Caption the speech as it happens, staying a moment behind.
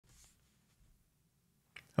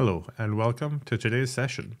Hello and welcome to today's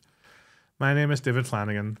session. My name is David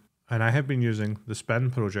Flanagan and I have been using the Spin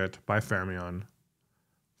project by Fermyon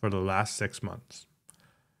for the last 6 months.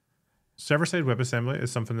 Server-side WebAssembly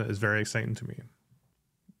is something that is very exciting to me.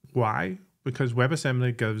 Why? Because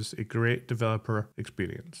WebAssembly gives a great developer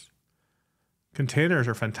experience. Containers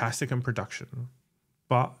are fantastic in production,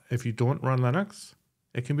 but if you don't run Linux,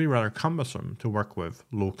 it can be rather cumbersome to work with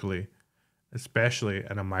locally, especially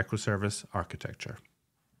in a microservice architecture.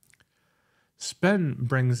 Spin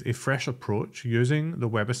brings a fresh approach using the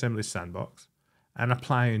WebAssembly sandbox and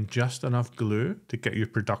applying just enough glue to get you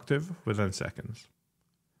productive within seconds.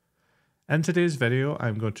 In today's video,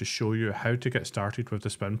 I'm going to show you how to get started with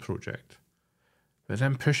the Spin project, but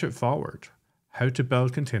then push it forward, how to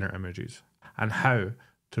build container images, and how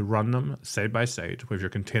to run them side by side with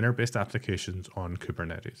your container-based applications on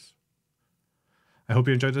Kubernetes. I hope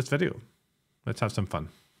you enjoyed this video. Let's have some fun.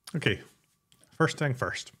 Okay, first thing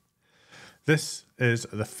first. This is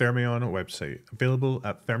the Fermyon website, available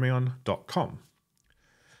at fermyon.com.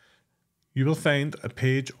 You will find a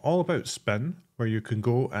page all about Spin, where you can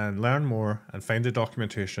go and learn more and find the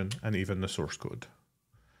documentation and even the source code.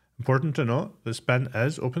 Important to note that Spin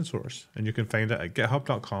is open source, and you can find it at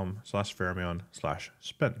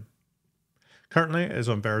github.com/fermyon/spin. Currently it is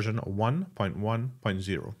on version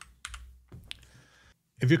 1.1.0.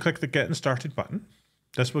 If you click the Getting Started button,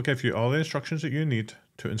 this will give you all the instructions that you need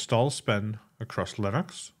to install Spin across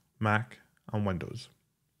Linux, Mac, and Windows.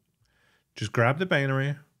 Just grab the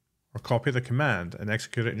binary or copy the command and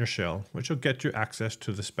execute it in your shell, which will get you access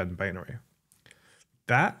to the Spin binary.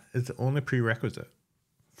 That is the only prerequisite.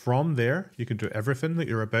 From there, you can do everything that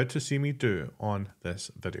you're about to see me do on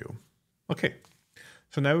this video. Okay,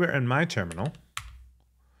 so now we're in my terminal,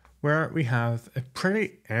 where we have a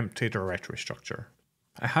pretty empty directory structure.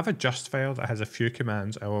 I have a just file that has a few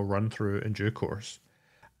commands I will run through in due course,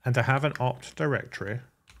 and I have an opt directory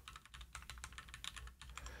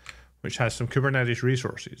which has some Kubernetes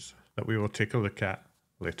resources that we will take a look at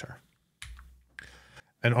later.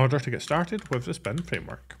 In order to get started with the Spin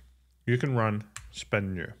framework, you can run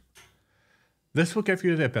spin new. This will give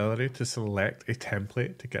you the ability to select a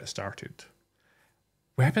template to get started.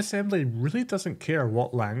 WebAssembly really doesn't care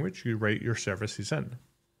what language you write your services in,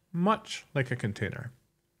 much like a container.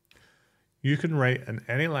 You can write in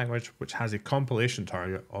any language which has a compilation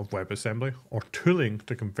target of WebAssembly or tooling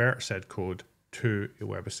to convert said code to a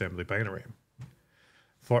WebAssembly binary.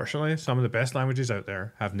 Fortunately, some of the best languages out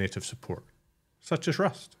there have native support, such as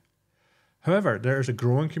Rust. However, there is a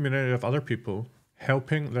growing community of other people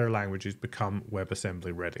helping their languages become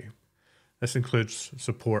WebAssembly ready. This includes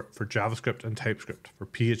support for JavaScript and TypeScript, for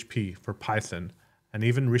PHP, for Python, and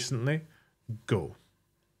even recently, Go,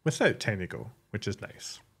 without TinyGo, which is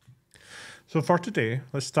nice. So for today,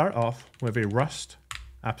 let's start off with a Rust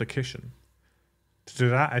application. To do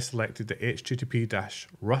that, I selected the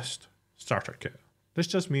HTTP-Rust starter kit. This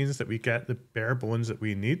just means that we get the bare bones that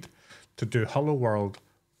we need to do Hello World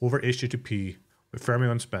over HTTP with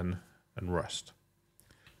Fermyon Spin and Rust.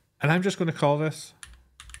 And I'm just going to call this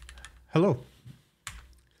Hello.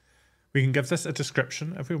 We can give this a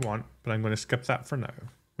description if we want, but I'm going to skip that for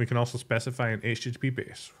now. We can also specify an HTTP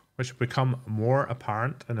base, which will become more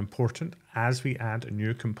apparent and important as we add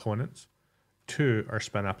new components to our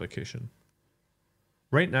Spin application.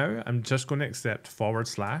 Right now, I'm just going to accept /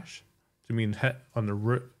 to mean hit on the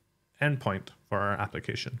root endpoint for our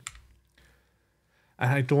application.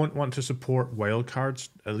 And I don't want to support wildcards,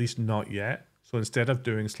 at least not yet. So instead of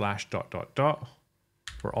doing /..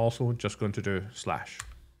 we're also just going to do /.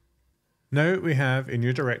 Now we have a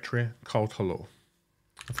new directory called hello.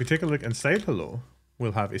 If we take a look inside hello,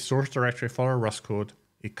 we'll have a source directory for our Rust code,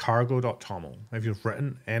 a cargo.toml. If you've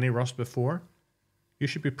written any Rust before, you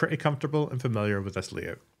should be pretty comfortable and familiar with this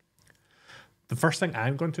layout. The first thing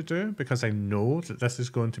I'm going to do, because I know that this is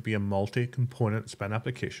going to be a multi-component Spin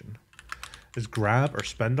application, is grab our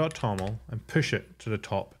spin.toml and push it to the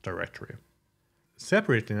top directory,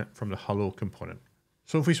 separating it from the hello component.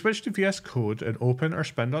 So if we switch to VS Code and open our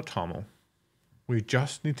spin.toml, we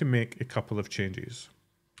just need to make a couple of changes.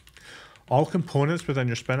 All components within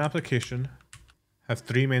your Spin application have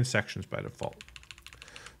 3 main sections by default.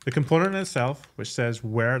 The component itself, which says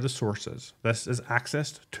where the source is. This is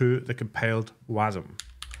accessed to the compiled WASM.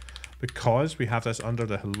 Because we have this under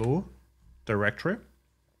the hello directory,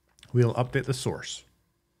 we'll update the source.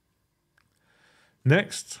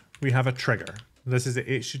 Next, we have a trigger. This is the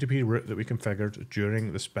HTTP route that we configured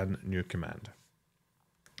during the spin new command.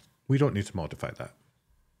 We don't need to modify that.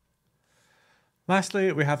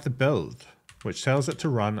 Lastly, we have the build, which tells it to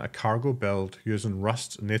run a cargo build using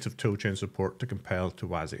Rust's native toolchain support to compile to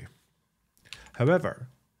WASI. However,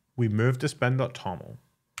 we moved the spin.toml.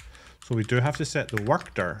 So we do have to set the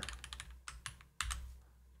workdir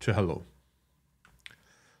to hello.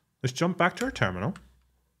 Let's jump back to our terminal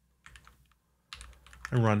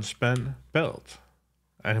and run spin build.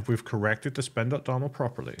 And if we've corrected the spin.toml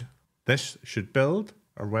properly, this should build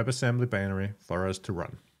our WebAssembly binary for us to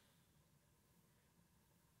run.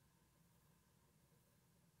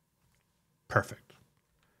 Perfect.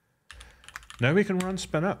 Now we can run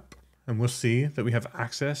spin up and we'll see that we have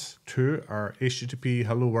access to our HTTP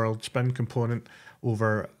Hello World spin component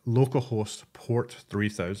over localhost port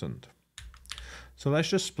 3000. So let's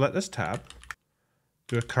just split this tab,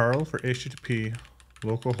 do a curl for HTTP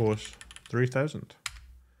localhost 3000,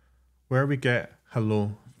 where we get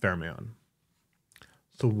hello Fermion.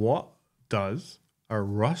 So what does our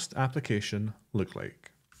Rust application look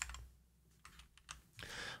like?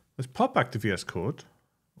 Let's pop back to VS Code,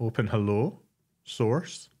 open hello,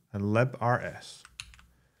 source, and librs.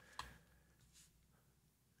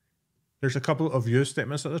 There's a couple of use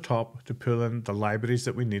statements at the top to pull in the libraries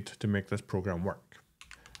that we need to make this program work.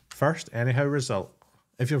 First, anyhow result.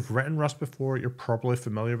 If you've written Rust before, you're probably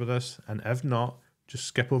familiar with this, and if not, just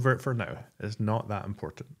skip over it for now. It's not that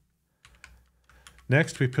important.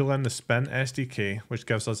 Next, we pull in the Spin SDK, which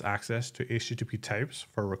gives us access to HTTP types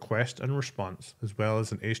for request and response, as well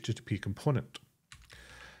as an HTTP component.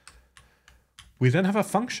 We then have a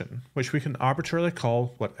function, which we can arbitrarily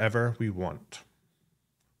call whatever we want.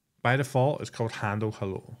 By default, it's called handle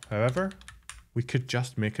hello. However, we could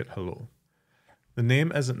just make it hello. The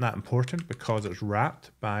name isn't that important because it's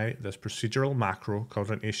wrapped by this procedural macro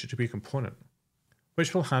called an HTTP component,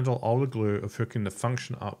 which will handle all the glue of hooking the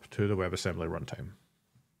function up to the WebAssembly runtime.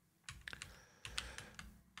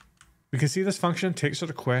 We can see this function takes a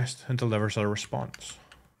request and delivers a response.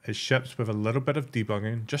 It ships with a little bit of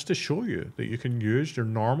debugging just to show you that you can use your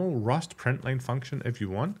normal Rust println function if you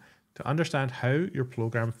want to understand how your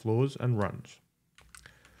program flows and runs.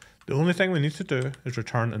 The only thing we need to do is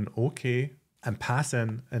return an OK and pass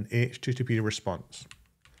in an HTTP response.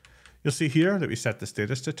 You'll see here that we set the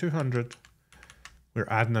status to 200. We're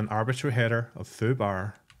adding an arbitrary header of foo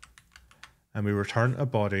bar, and we return a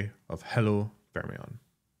body of hello Fermion.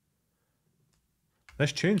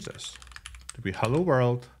 Let's change this to be hello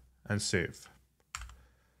world and save.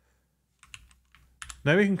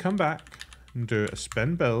 Now we can come back and do a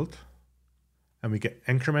spin build, and we get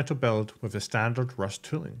incremental build with the standard Rust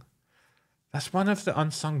tooling. That's one of the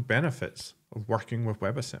unsung benefits of working with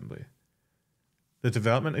WebAssembly. The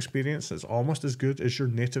development experience is almost as good as your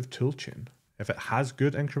native toolchain. If it has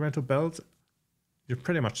good incremental builds, you're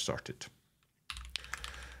pretty much sorted.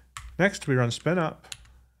 Next, we run spin up,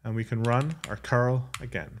 and we can run our curl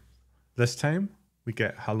again. This time, we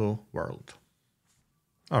get hello world.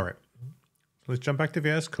 All right, so let's jump back to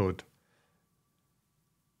VS Code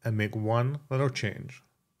and make one little change.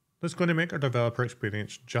 That's going to make our developer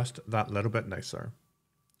experience just that little bit nicer.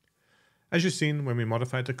 As you've seen, when we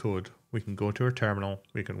modified the code, we can go to our terminal,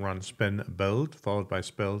 we can run spin build followed by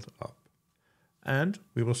spilled up. And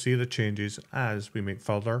we will see the changes as we make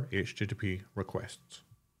further HTTP requests.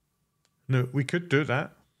 Now, we could do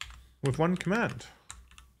that with one command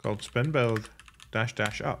called spin build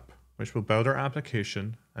 -- up, which will build our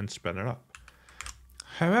application and spin it up.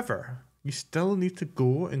 However, you still need to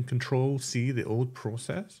go and control C the old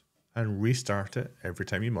process and restart it every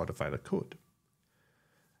time you modify the code.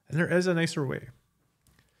 And there is a nicer way.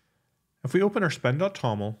 If we open our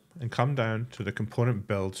spin.toml and come down to the component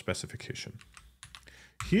build specification,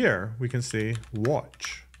 here we can say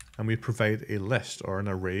watch, and we provide a list or an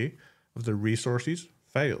array of the resources,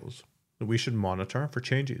 files that we should monitor for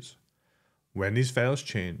changes. When these files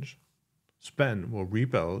change, Spin will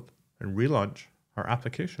rebuild and relaunch our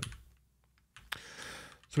application.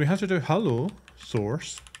 So we have to do hello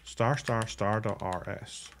source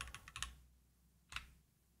 ****.rs.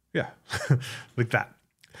 Yeah, like that.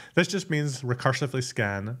 This just means recursively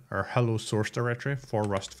scan our hello source directory for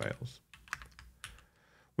Rust files.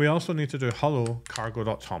 We also need to do hello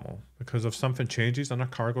cargo.toml because if something changes on our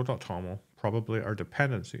cargo.toml, probably our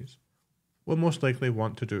dependencies, we'll most likely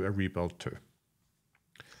want to do a rebuild too.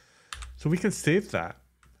 So we can save that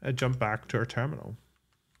and jump back to our terminal.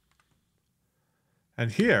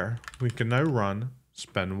 And here we can now run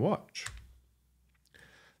spin watch.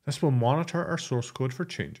 This will monitor our source code for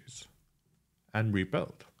changes and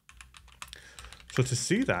rebuild. So to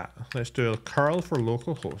see that, let's do a curl for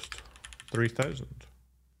localhost 3000,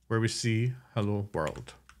 where we see hello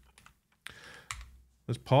world.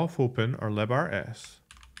 Let's pop open our librs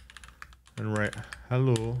and write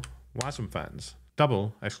hello WASM fans,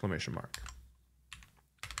 double exclamation mark.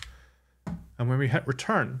 And when we hit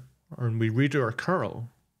return, or when we redo our curl,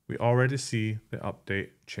 we already see the update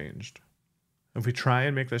changed. If we try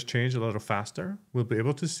and make this change a little faster, we'll be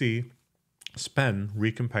able to see Spin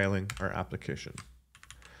recompiling our application.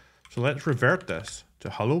 So let's revert this to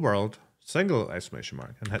hello world, single exclamation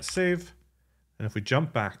mark, and hit save. And if we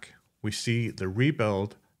jump back, we see the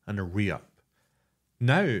rebuild and a re-up.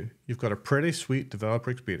 Now you've got a pretty sweet developer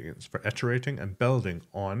experience for iterating and building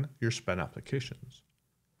on your Spin applications.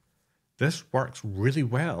 This works really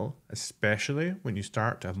well, especially when you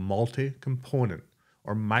start to have multi-component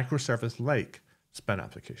or microservice-like Spin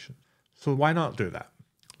application. So why not do that?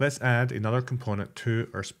 Let's add another component to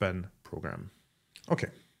our Spin program. Okay,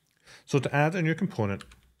 so to add a new component,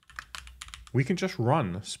 we can just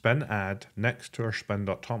run spin add next to our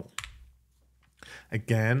spin.toml.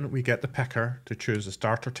 Again, we get the picker to choose the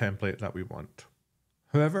starter template that we want.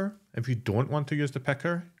 However, if you don't want to use the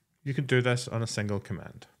picker, you can do this on a single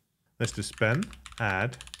command. Let's do spin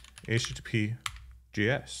add HTTP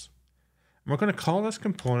JS. And we're going to call this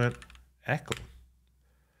component echo.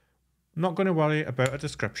 I'm not going to worry about a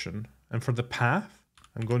description. And for the path,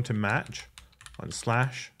 I'm going to match on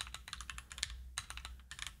 /echo.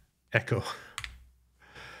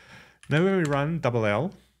 Now when we run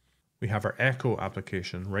ll, we have our echo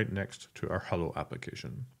application right next to our hello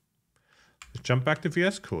application. Let's jump back to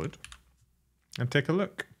VS Code and take a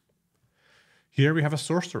look. Here we have a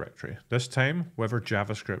source directory, this time with our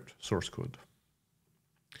JavaScript source code.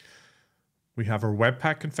 We have our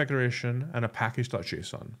Webpack configuration and a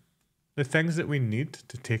package.json. The things that we need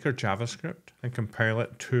to take our JavaScript and compile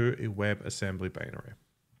it to a WebAssembly binary.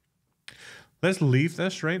 Let's leave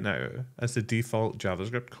this right now as the default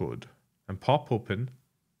JavaScript code and pop open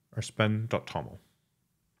our spin.toml.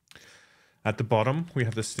 At the bottom, we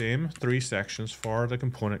have the same three sections for the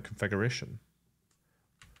component configuration.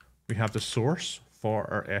 We have the source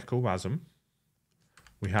for our echo WASM,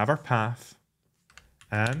 we have our path,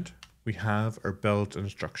 and we have our build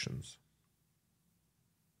instructions.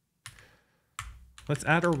 Let's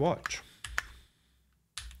add our watch.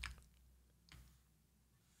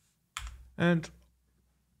 And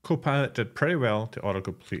Copilot did pretty well to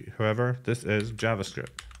autocomplete. However, this is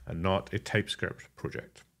JavaScript and not a TypeScript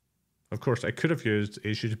project. Of course, I could have used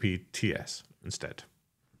HTTP TS instead.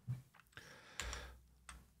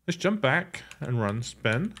 Let's jump back and run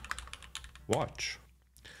spin watch.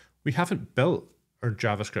 We haven't built our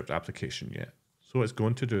JavaScript application yet, so it's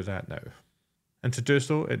going to do that now. And to do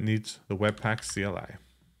so, it needs the Webpack CLI.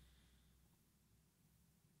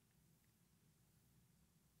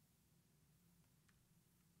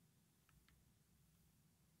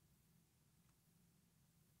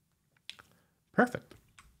 Perfect.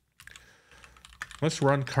 Let's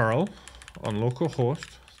run curl on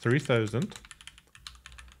localhost 3000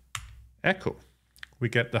 echo. We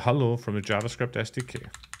get the hello from the JavaScript SDK.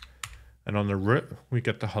 And on the root, we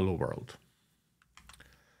get the hello world.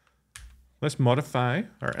 Let's modify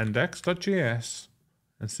our index.js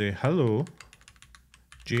and say hello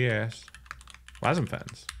JS WASM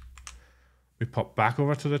fans. We pop back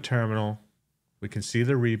over to the terminal. We can see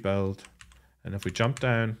the rebuild. And if we jump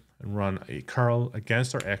down and run a curl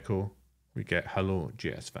against our echo, we get hello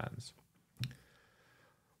JS fans.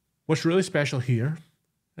 What's really special here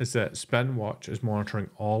is that Spin Watch is monitoring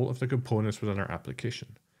all of the components within our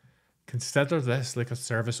application. Consider this like a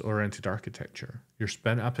service-oriented architecture. Your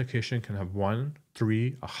Spin application can have 1,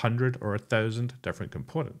 3, 100, or 1,000 different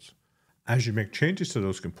components. As you make changes to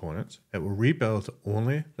those components, it will rebuild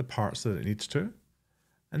only the parts that it needs to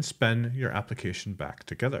and spin your application back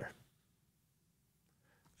together.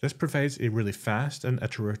 This provides a really fast and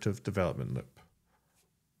iterative development loop,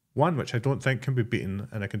 one which I don't think can be beaten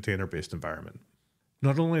in a container-based environment.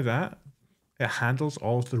 Not only that, it handles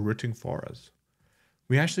all of the routing for us.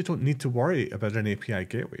 We actually don't need to worry about an API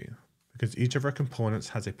gateway because each of our components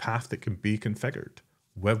has a path that can be configured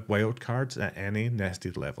with wildcards at any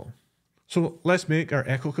nested level. So let's make our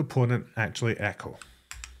echo component actually echo.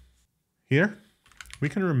 Here, we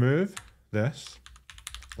can remove this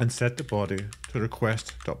and set the body to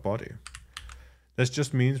request.body. This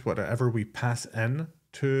just means whatever we pass in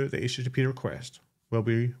to the HTTP request will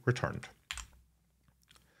be returned.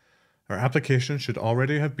 Our application should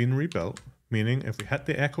already have been rebuilt, meaning if we hit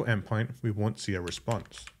the echo endpoint, we won't see a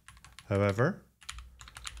response. However,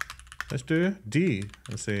 let's do D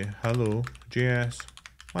and say hello JS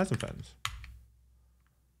WASM fans.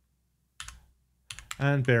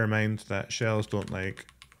 And bear in mind that shells don't like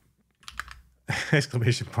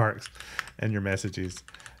exclamation marks in your messages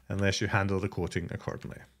unless you handle the quoting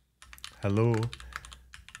accordingly. Hello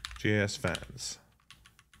JS fans.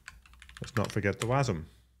 Let's not forget the WASM.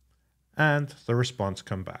 And the response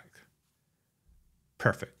come back.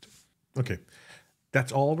 Perfect. Okay.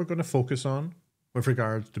 That's all we're going to focus on with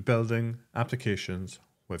regards to building applications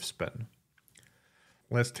with Spin.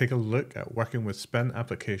 Let's take a look at working with Spin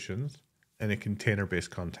applications in a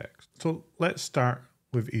container-based context. So let's start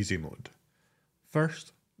with easy mode.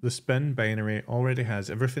 First, the Spin binary already has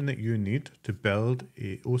everything that you need to build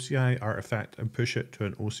a OCI artifact and push it to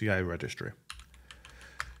an OCI registry.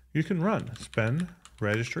 You can run spin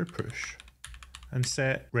registry push and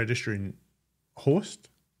set registry host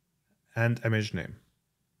and image name.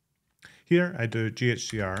 Here I do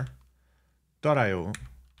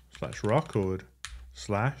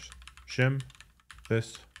ghcr.io/rawcode/shim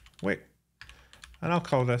this way, and I'll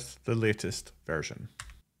call this the latest version.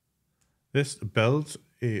 This builds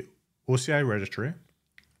a OCI registry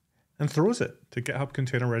and throws it to GitHub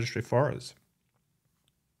Container Registry for us.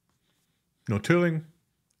 No tooling,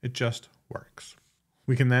 it just works.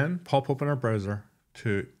 We can then pop open our browser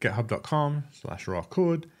to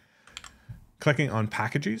github.com/rawcode, clicking on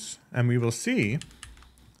packages, and we will see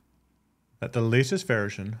that the latest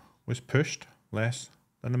version was pushed less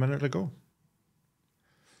than a minute ago.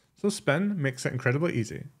 So Spin makes it incredibly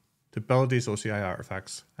easy to build these OCI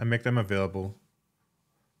artifacts and make them available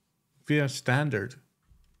via standard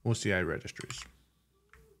OCI registries.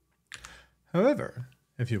 However,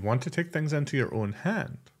 if you want to take things into your own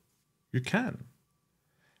hand, you can.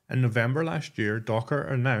 In November last year, Docker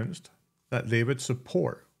announced that they would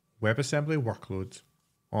support WebAssembly workloads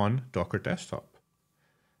on Docker Desktop,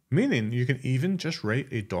 meaning you can even just write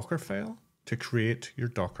a Docker file to create your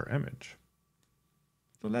Docker image.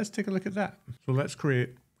 So let's take a look at that. So let's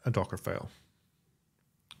create a Docker file.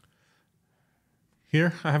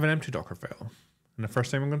 Here I have an empty Docker file, and the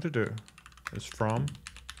first thing I'm going to do is from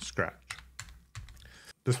scratch.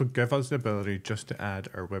 This would give us the ability just to add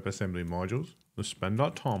our WebAssembly modules, the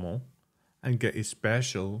spin.toml, and get a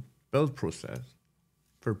special build process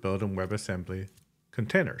for building WebAssembly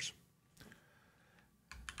containers.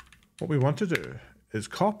 What we want to do is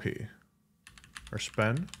copy our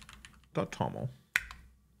spin.toml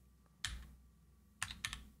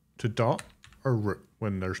to dot or root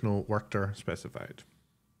when there's no worker specified.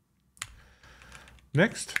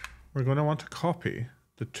 Next, we're going to want to copy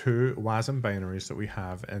the two WASM binaries that we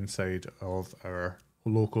have inside of our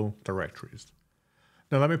local directories.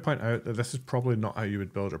 Now let me point out that this is probably not how you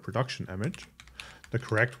would build a production image. The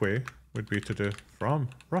correct way would be to do from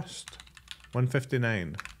Rust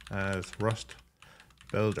 159 as Rust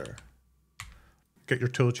builder. Get your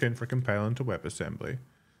toolchain for compiling to WebAssembly.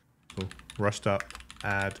 So Rust up,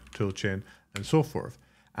 add toolchain, and so forth.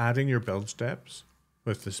 Adding your build steps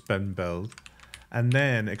with the spin build, and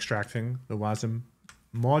then extracting the WASM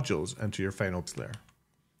modules into your final layer.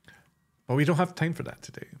 But we don't have time for that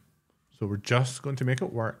today. So we're just going to make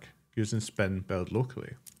it work using spin build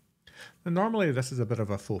locally. Now normally this is a bit of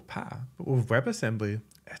a faux pas, but with WebAssembly,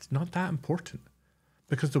 it's not that important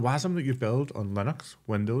because the WASM that you build on Linux,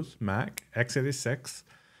 Windows, Mac, x86,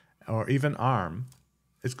 or even ARM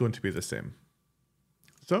is going to be the same.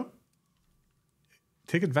 So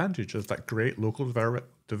take advantage of that great local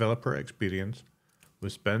developer experience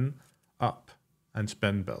with spin up and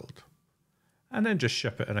spin build, and then just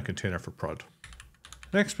ship it in a container for prod.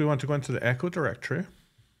 Next, we want to go into the echo directory,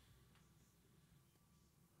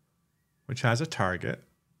 which has a target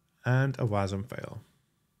and a WASM file.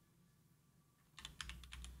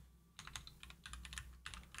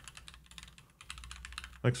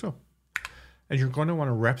 Like so. And you're going to want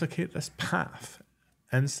to replicate this path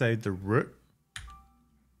inside the root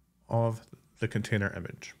of the container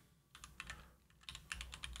image.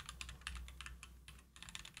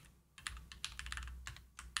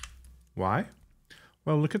 Why?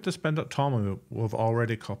 Well, look at the spin.toml we've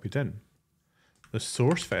already copied in. The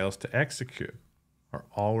source files to execute are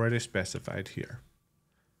already specified here.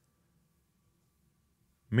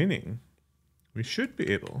 Meaning, we should be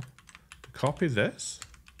able to copy this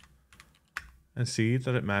and see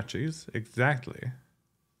that it matches exactly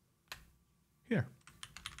here,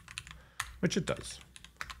 which it does.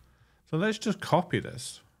 So let's just copy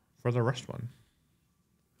this for the Rust one.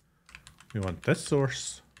 We want this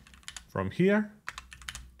source from here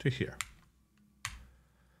to here.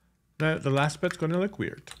 Now the last bit's going to look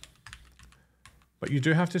weird, but you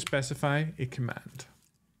do have to specify a command.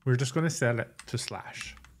 We're just going to set it to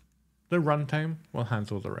 /. The runtime will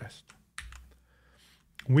handle the rest.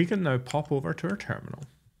 We can now pop over to our terminal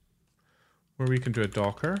where we can do a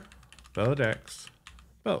docker build x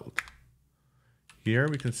build. Here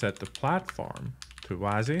we can set the platform to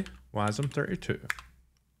WASM32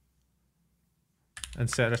 and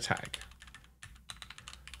set a tag.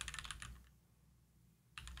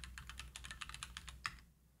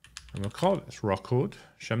 And we'll call this rawcode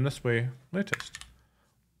shim this way latest.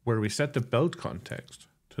 where we set the build context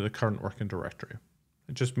to the current working directory.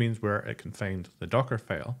 It just means where it can find the Docker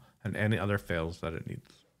file and any other files that it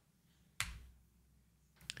needs.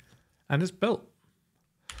 And it's built.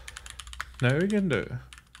 Now we can do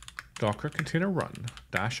docker container run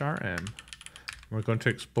 -rm. We're going to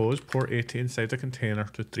expose port 80 inside the container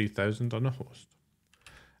to 3000 on the host.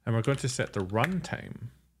 And we're going to set the runtime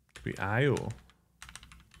to be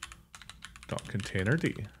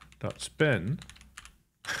io.containerd.spin,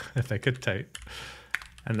 if I could type,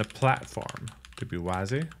 and the platform to be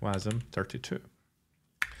WASM 32.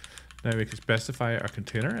 Now we can specify our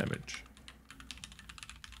container image,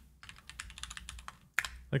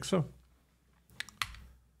 like so.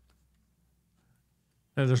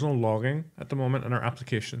 Now there's no logging at the moment in our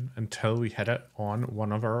application until we hit it on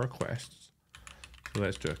one of our requests. So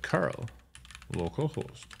let's do a curl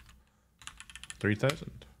localhost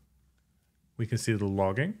 3000. We can see the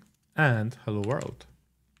logging and hello world.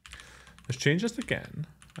 Let's change this again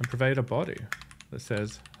and provide a body that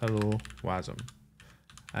says hello WASM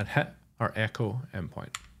and hit our echo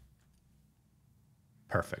endpoint.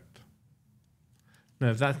 Perfect.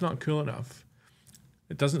 Now if that's not cool enough,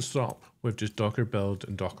 it doesn't stop with just Docker build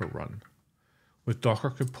and Docker run. With Docker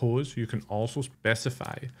Compose, you can also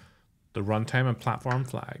specify the runtime and platform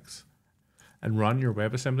flags and run your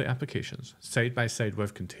WebAssembly applications side by side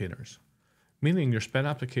with containers, meaning your spin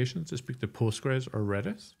applications that speak to Postgres or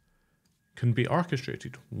Redis can be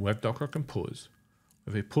orchestrated with Docker Compose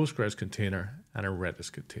with a Postgres container and a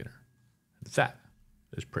Redis container. That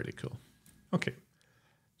is pretty cool. Okay,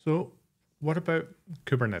 so what about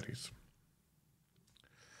Kubernetes?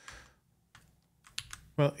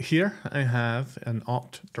 Well, here I have an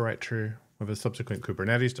opt directory with a subsequent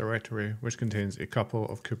Kubernetes directory, which contains a couple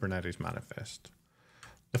of Kubernetes manifests.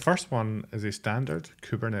 The first one is a standard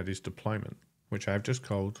Kubernetes deployment, which I've just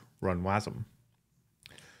called run WASM.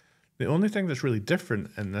 The only thing that's really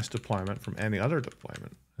different in this deployment from any other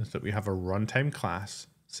deployment is that we have a runtime class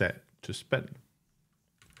set to spin.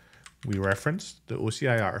 We referenced the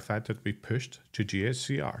OCI artifact that we pushed to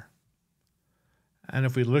GHCR. And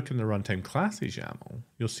if we look in the runtime classes YAML,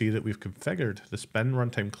 you'll see that we've configured the spin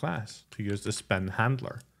runtime class to use the spin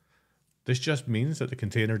handler. This just means that the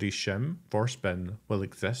containerd shim for spin will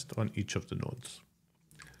exist on each of the nodes.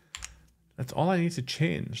 That's all I need to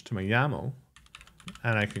change to my YAML,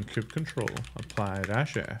 and I can kube control apply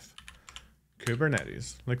 -f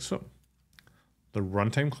Kubernetes like so. The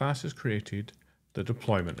runtime class is created, the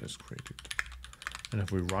deployment is created. And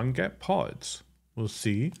if we run get pods, we'll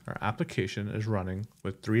see our application is running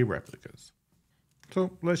with 3 replicas.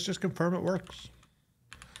 So let's just confirm it works.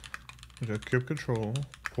 We go kube control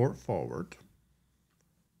port forward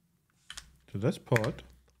to this pod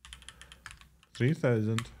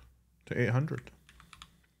 3000 to 800.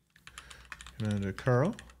 And then do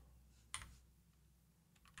curl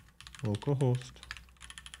localhost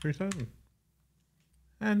 3000.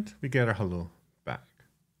 And we get our hello back.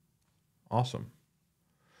 Awesome.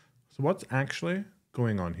 So what's actually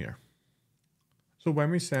going on here? So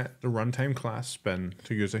when we set the runtime class spin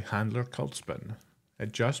to use a handler called spin,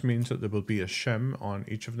 it just means that there will be a shim on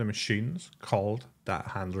each of the machines called that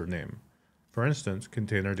handler name. For instance,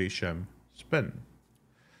 containerd shim spin.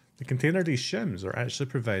 The containerd shims are actually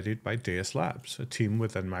provided by Deus Labs, a team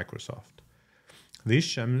within Microsoft. These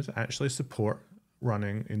shims actually support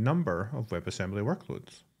running a number of WebAssembly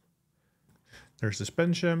workloads. There's the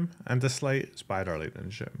spin shim and the slight spider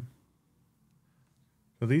lightning shim.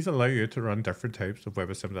 So these allow you to run different types of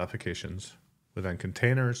WebAssembly applications within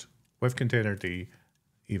containers, with containerd,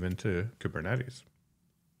 even to Kubernetes.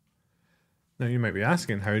 Now you might be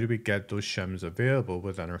asking, how do we get those shims available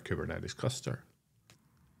within our Kubernetes cluster?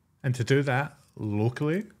 And to do that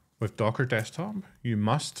locally with Docker Desktop, you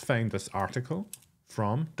must find this article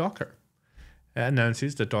from Docker. It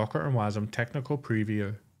announces the Docker and WASM Technical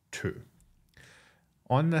Preview 2.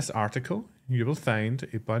 On this article, you will find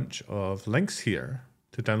a bunch of links here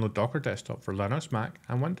to download Docker Desktop for Linux, Mac,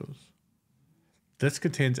 and Windows. This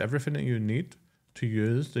contains everything that you need to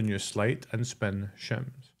use the new Slight and Spin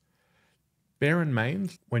shims. Bear in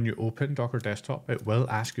mind, when you open Docker Desktop, it will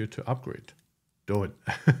ask you to upgrade. Don't.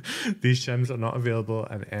 These shims are not available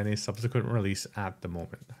in any subsequent release at the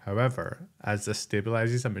moment. However, as this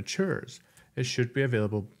stabilizes and matures, it should be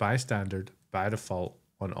available by standard, by default,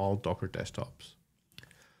 on all Docker desktops.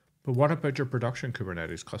 But what about your production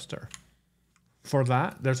Kubernetes cluster? For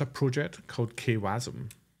that, there's a project called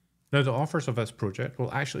KWASM. Now, the authors of this project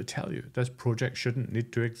will actually tell you this project shouldn't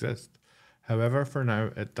need to exist. However, for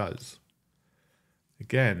now, it does.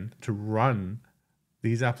 Again, to run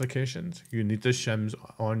these applications, you need the shims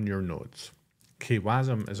on your nodes.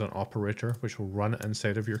 WASM is an operator which will run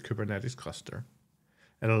inside of your Kubernetes cluster.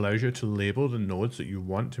 It allows you to label the nodes that you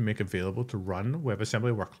want to make available to run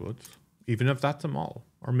WebAssembly workloads, even if that's them all,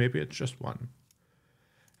 or maybe it's just one.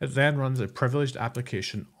 It then runs a privileged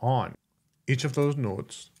application on each of those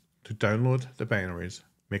nodes to download the binaries,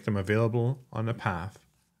 make them available on the path,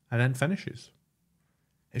 and then finishes.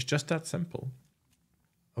 It's just that simple.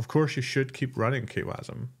 Of course, you should keep running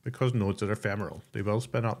WASM because nodes are ephemeral. They will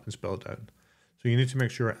spin up and spill down. So you need to make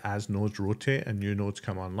sure as nodes rotate and new nodes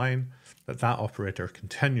come online, that operator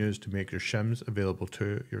continues to make your shims available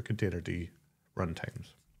to your containerd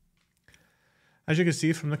runtimes. As you can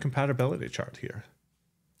see from the compatibility chart here,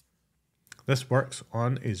 this works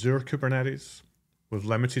on Azure Kubernetes with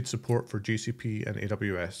limited support for GCP and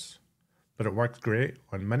AWS, but it works great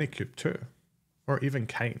on Minikube too, or even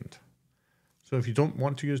Kind. So if you don't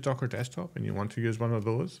want to use Docker Desktop and you want to use one of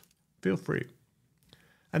those, feel free.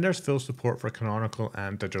 And there's full support for Canonical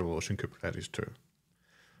and DigitalOcean Kubernetes too.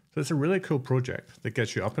 So it's a really cool project that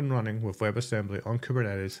gets you up and running with WebAssembly on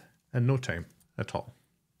Kubernetes in no time at all.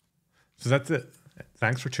 So that's it.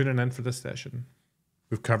 Thanks for tuning in for this session.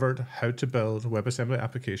 We've covered how to build WebAssembly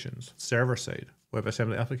applications, server-side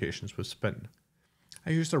WebAssembly applications with Spin. I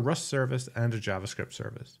used a Rust service and a JavaScript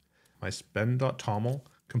service. My spin.toml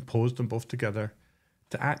composed them both together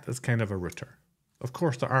to act as kind of a router. Of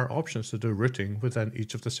course, there are options to do routing within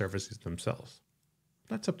each of the services themselves.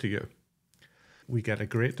 That's up to you. We get a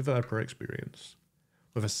great developer experience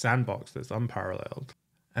with a sandbox that's unparalleled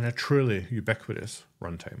and a truly ubiquitous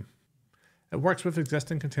runtime. It works with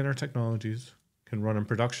existing container technologies, can run in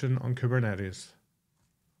production on Kubernetes.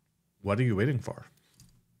 What are you waiting for?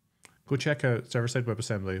 Go check out server-side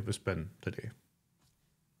WebAssembly with Spin today.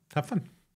 Have fun.